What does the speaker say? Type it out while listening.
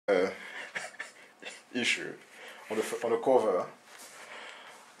issue on the cover.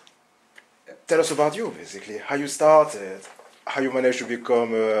 Tell us about you, basically. How you started, how you managed to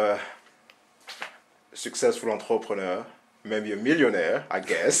become a successful entrepreneur, maybe a millionaire, I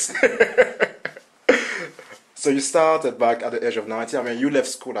guess. So you started back at the age of 19. I mean, you left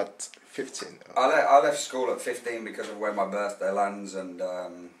school at 15. I left school at 15 because of where my birthday lands, and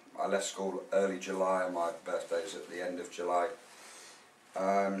I left school early July, and my birthday's at the end of July.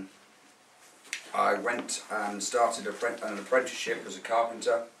 I went and started an apprenticeship as a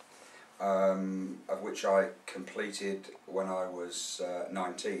carpenter, of which I completed when I was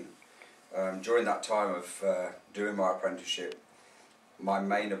 19. During that time of doing my apprenticeship, my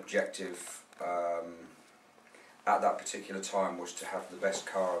main objective at that particular time was to have the best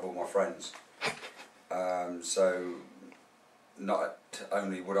car of all my friends. So not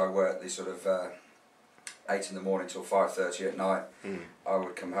only would I work this sort of 8 in the morning till 5:30 at night, I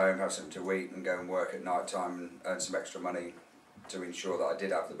would come home, have something to eat and go and work at night time and earn some extra money to ensure that I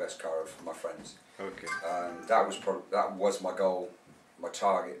did have the best car of my friends. Okay. That was my goal, my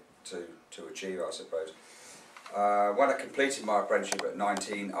target to achieve, I suppose. When I completed my apprenticeship at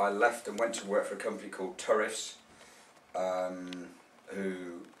 19, I left and went to work for a company called Turrifs,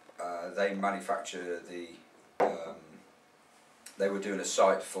 who they manufacture the. They were doing a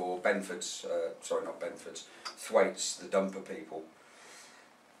site for Benford's, sorry, not Benford's, Thwaites, the dumper people.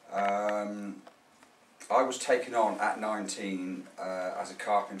 I was taken on at 19 as a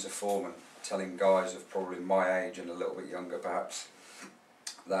carpenter foreman, telling guys of probably my age and a little bit younger perhaps,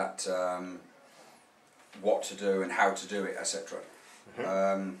 that what to do and how to do it, etc.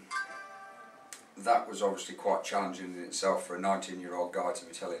 That was obviously quite challenging in itself for a 19-year-old guy to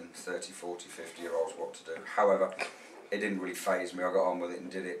be telling 30, 40, 50-year-olds what to do. However, it didn't really faze me. I got on with it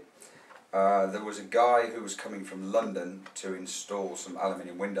and did it. There was a guy who was coming from London to install some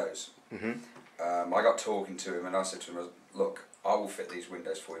aluminium windows. I got talking to him and I said to him, look, I will fit these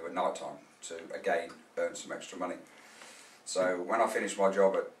windows for you at night time to, again, earn some extra money. So when I finished my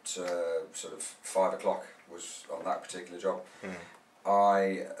job at sort of 5 o'clock, was on that particular job,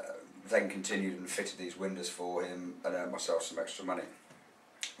 I then continued and fitted these windows for him and earned myself some extra money.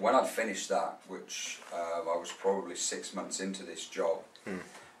 When I'd finished that, which I was probably 6 months into this job,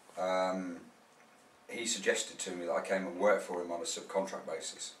 he suggested to me that I came and worked for him on a subcontract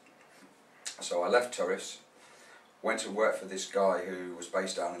basis. So I left Turrifs, went to work for this guy who was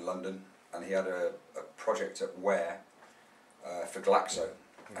based down in London, and he had a project at Ware for Glaxo,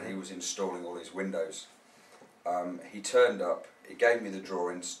 and he was installing all these windows. He turned up, he gave me the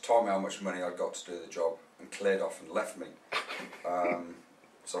drawings, told me how much money I'd got to do the job, and cleared off and left me.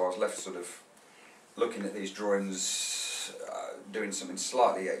 So I was left sort of looking at these drawings, doing something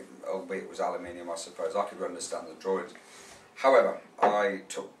slightly, albeit it was aluminium, I suppose. I could understand the drawings. However, I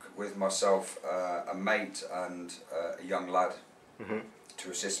took with myself a mate and a young lad to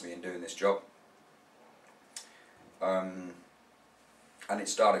assist me in doing this job. And it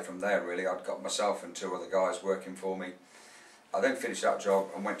started from there really. I'd got myself and 2 other guys working for me. I then finished that job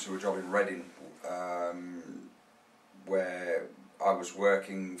and went to a job in Reading, where I was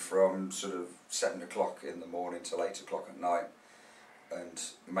working from sort of 7 o'clock in the morning till 8 o'clock at night and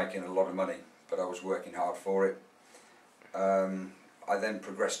making a lot of money, but I was working hard for it. I then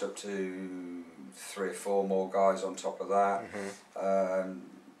progressed up to 3 or 4 more guys on top of that,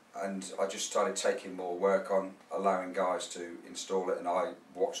 and I just started taking more work on, allowing guys to install it, and I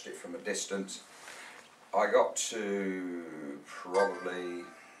watched it from a distance. I got to probably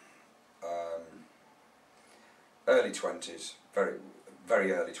early 20s,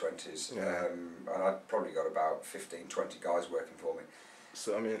 very early 20s, and I'd probably got about 15, 20 guys working for me.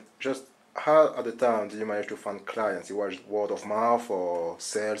 So, I mean, just how at the time did you manage to find clients? It was word of mouth or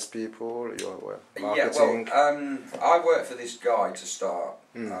salespeople? Marketing? Yeah, well, I worked for this guy to start,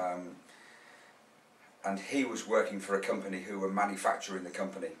 and he was working for a company who were manufacturing the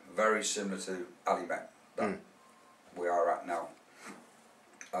company, very similar to Alumet that we are at now.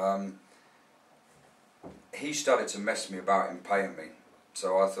 He started to mess me about in paying me,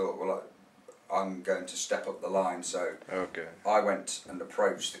 so I thought, well, I'm going to step up the line. So I went and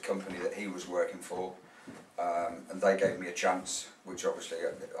approached the company that he was working for, and they gave me a chance, which obviously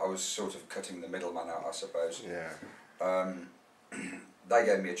I was sort of cutting the middleman out, I suppose. They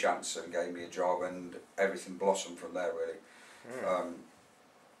gave me a chance and gave me a job, and everything blossomed from there really.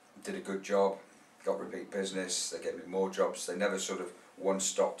 Did a good job, got repeat business, they gave me more jobs. They never sort of one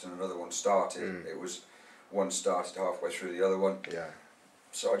stopped and another one started. It was one started halfway through the other one.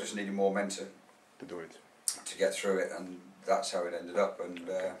 So I just needed more men to do it, to get through it, and that's how it ended up, and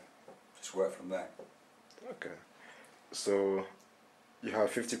just worked from there. Okay. So you have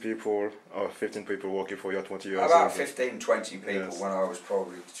 50 people or 15 people working for you 20 years About old. 15, 20 people Yes. when I was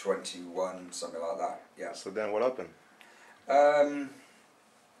probably 21, something like that. Yeah. So then what happened?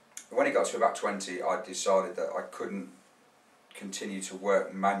 When it got to about 20, I decided that I couldn't continue to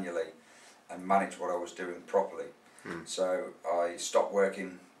work manually and manage what I was doing properly. So I stopped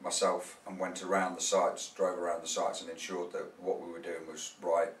working myself and went around the sites, drove around the sites and ensured that what we were doing was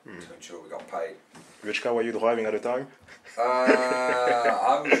right to ensure we got paid. Which car were you driving at the time?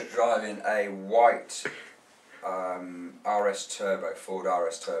 I was driving a white RS Turbo, Ford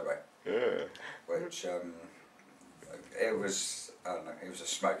RS Turbo, Yeah. which it was, I don't know, it was a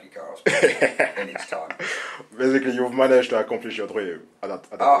smoky car I suppose, in its time. Basically, you've managed to accomplish your dream at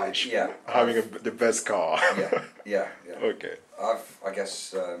that age. Yeah. Having the best car. Yeah. Okay. I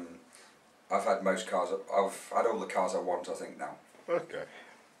guess I've had most cars. I've had all the cars I want, I think now. Okay.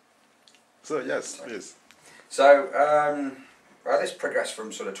 So yes, please. So well, this progressed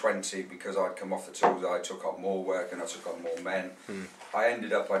from sort of 20 because I'd come off the tools. I took on more work and I took on more men. I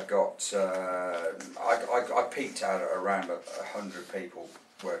ended up. I'd got. I peaked out at around 100 people,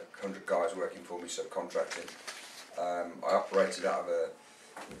 100 guys working for me subcontracting. I operated out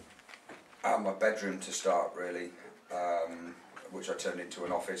of my bedroom to start really, which I turned into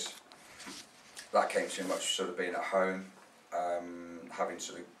an office. That came too much sort of being at home, having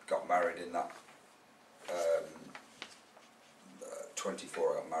sort of got married in that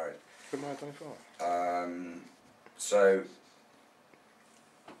 24 I got married. Good man, 24. So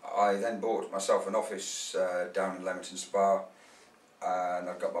I then bought myself an office down in Leamington Spa, and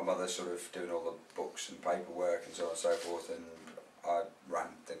I've got my mother sort of doing all the books and paperwork and so on and so forth, and I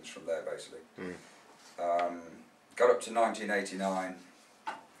ran things from there basically. Got up to 1989.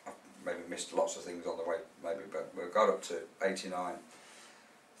 I maybe missed lots of things on the way, maybe, but we got up to 89.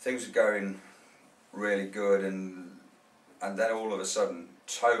 Things were going really good, and then all of a sudden,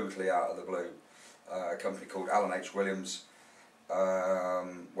 totally out of the blue, a company called Alumet Williams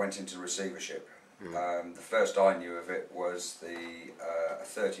went into receivership. The first I knew of it was a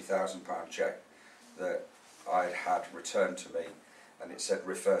 £30,000 cheque that I'd had returned to me, and it said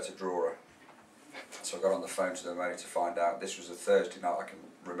refer to drawer. So I got on the phone to them only to find out this was a Thursday night. I can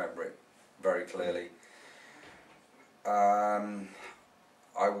remember it very clearly. I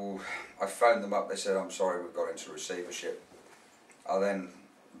phoned them up. They said, "I'm sorry, we've got into receivership." I then,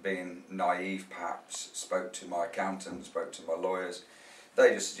 being naive perhaps, spoke to my accountant, spoke to my lawyers.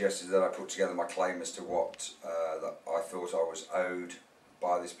 They just suggested that I put together my claim as to what that I thought I was owed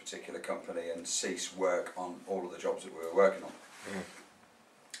by this particular company and cease work on all of the jobs that we were working on.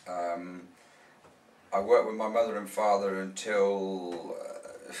 I worked with my mother and father until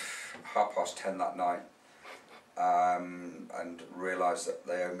 10:30 that night, and realised that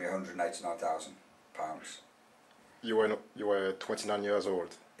they owed me £189,000. You were 29 years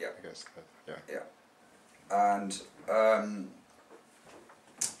old. Yeah. I guess. Yeah. And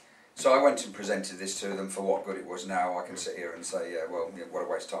so I went and presented this to them for what good it was now. I can sit here and say, yeah, well, yeah, what a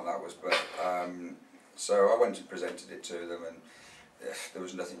waste of time that was. But so I went and presented it to them, and there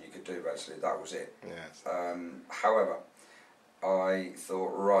was nothing you could do, basically. That was it. Yes. However, I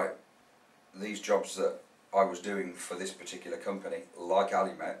thought, right, these jobs that I was doing for this particular company, like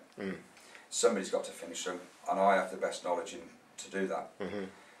Alumet, somebody's got to finish them, and I have the best knowledge to do that.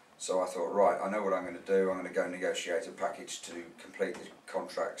 So I thought, right, I know what I'm going to do. I'm going to go negotiate a package to complete the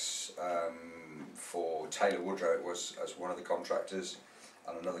contracts for Taylor Woodrow. It was as one of the contractors,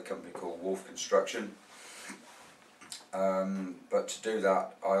 and another company called Wolf Construction. But to do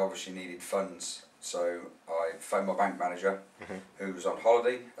that, I obviously needed funds. So I phoned my bank manager, who was on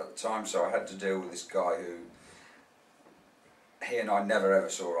holiday at the time. So I had to deal with this guy who he and I never ever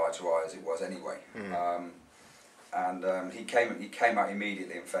saw eye to eye, as it was anyway. He came out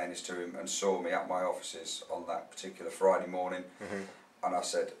immediately, in fairness to him, and saw me at my offices on that particular Friday morning. And I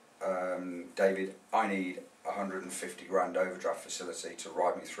said, David, I need 150 grand overdraft facility to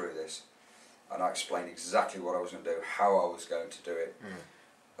ride me through this. And I explained exactly what I was going to do, how I was going to do it.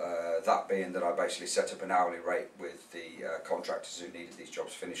 That being that I basically set up an hourly rate with the contractors who needed these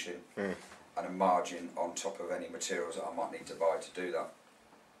jobs finishing, and a margin on top of any materials that I might need to buy to do that.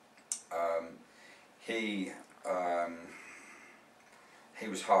 He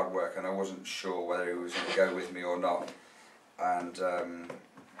was hard work, and I wasn't sure whether he was going to go with me or not. And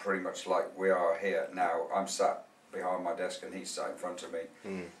pretty much like we are here now, I'm sat behind my desk and he's sat in front of me.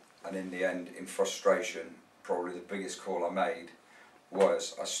 And in the end, in frustration, probably the biggest call I made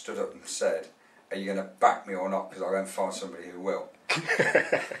was I stood up and said, "Are you going to back me or not? Because I'll go and find somebody who will."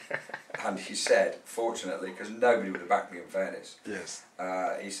 And he said, fortunately, because nobody would have backed me in fairness, yes.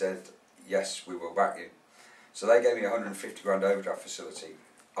 he said, "Yes, we will back you." So they gave me 150 grand overdraft facility.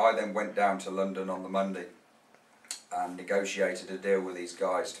 I then went down to London on the Monday and negotiated a deal with these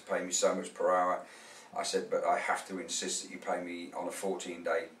guys to pay me so much per hour. I said, but I have to insist that you pay me on a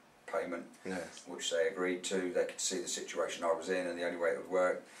 14-day payment, Yes. which they agreed to. They could see the situation I was in and the only way it would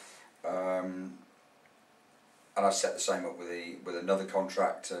work. And I set the same up with another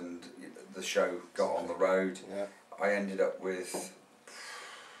contract, and the show got on the road. Yeah. I ended up with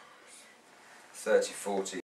 30, 40